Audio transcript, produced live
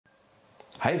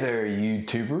Hey there,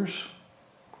 YouTubers.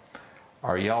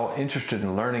 Are y'all interested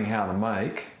in learning how to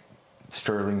make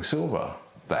sterling silver,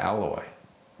 the alloy?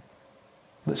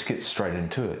 Let's get straight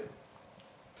into it.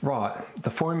 Right,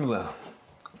 the formula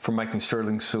for making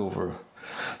sterling silver.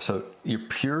 So your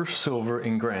pure silver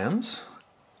in grams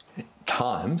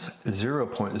times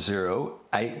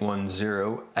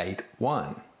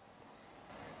 0.081081.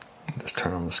 Let's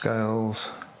turn on the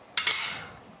scales.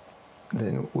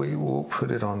 Then we will put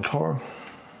it on tar.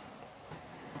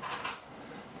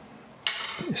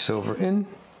 Put your silver in.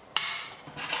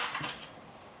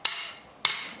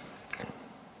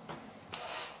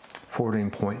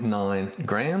 $14.9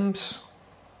 grams.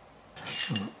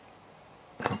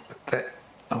 I'll put that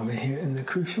over here in the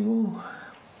crucible.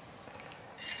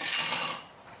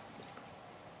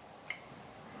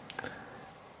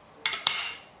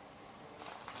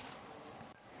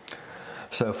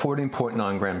 So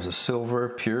 14.9 grams of silver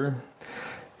pure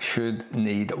should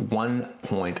need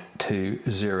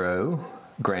 1.20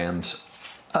 grams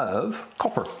of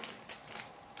copper.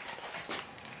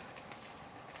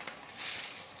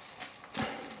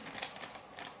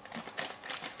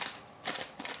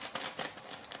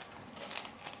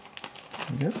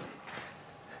 Yep.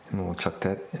 And we'll chuck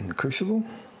that in the crucible.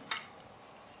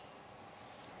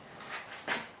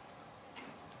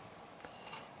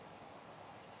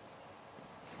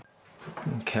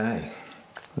 Okay,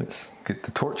 let's get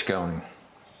the torch going.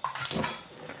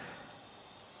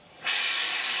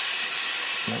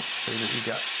 Make sure that you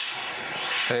got a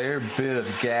fair bit of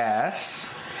gas,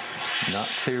 not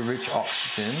too rich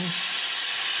oxygen.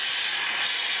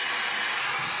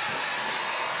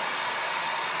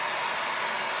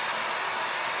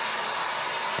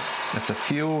 It's a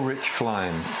fuel-rich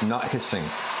flame, not hissing.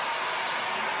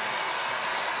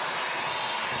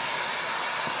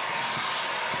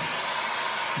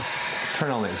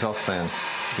 Turn on the exhaust fan,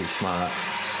 be smart.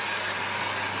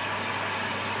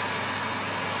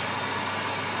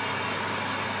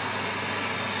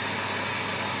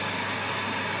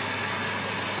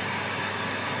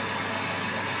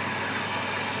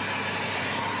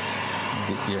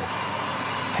 Get your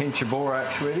pinch of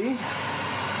borax ready.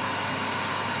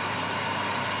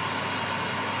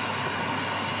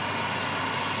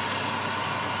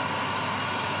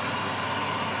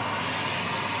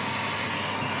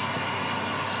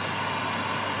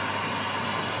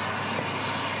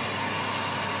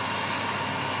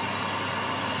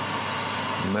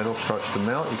 Metal starts to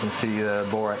melt. You can see the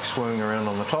borax swirling around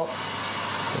on the top,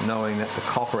 knowing that the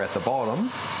copper at the bottom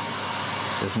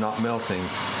is not melting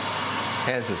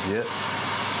as of yet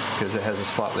because it has a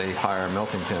slightly higher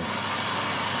melting temp.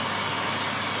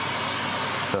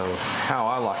 So how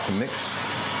I like to mix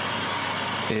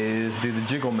is do the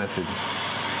jiggle method.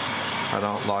 I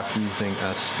don't like using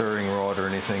a stirring rod or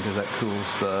anything because that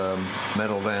cools the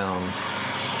metal down.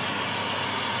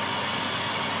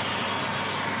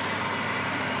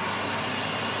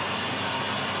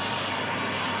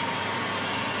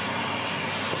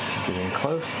 Getting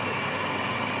close.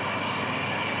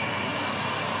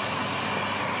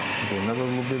 Do another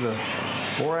little bit of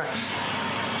borax.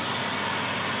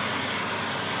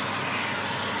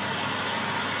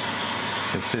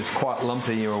 It's quite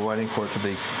lumpy. You're waiting for it to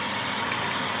be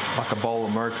like a bowl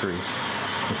of mercury,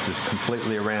 which is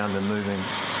completely around and moving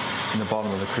in the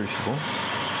bottom of the crucible.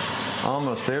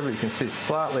 Almost there, but you can see it's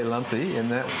slightly lumpy, and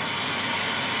that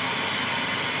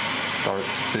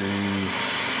starts to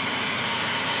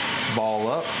ball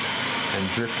up and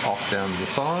drift off down to the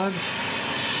side.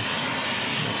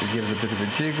 If you give it a bit of a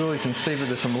jiggle, you can see that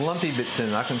there's some lumpy bits in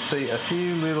it. I can see a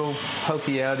few little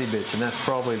pokey outy bits, and that's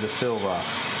probably the silver.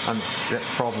 That's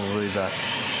probably the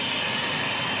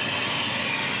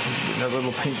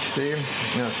little pinch there.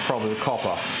 That's probably the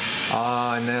copper.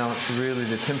 Now it's really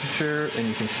the temperature, and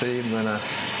you can see I'm gonna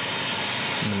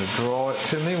draw it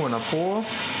to me when I pour.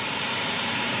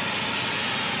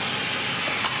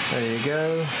 There you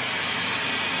go.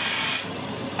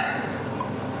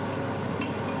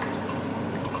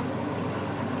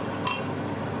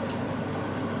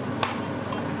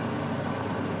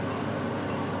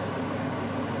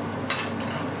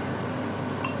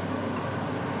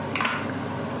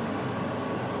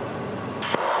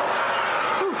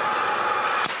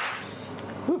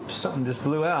 Oops, something just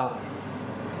blew out.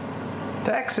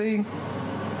 Taxi!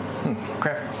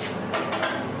 Crap.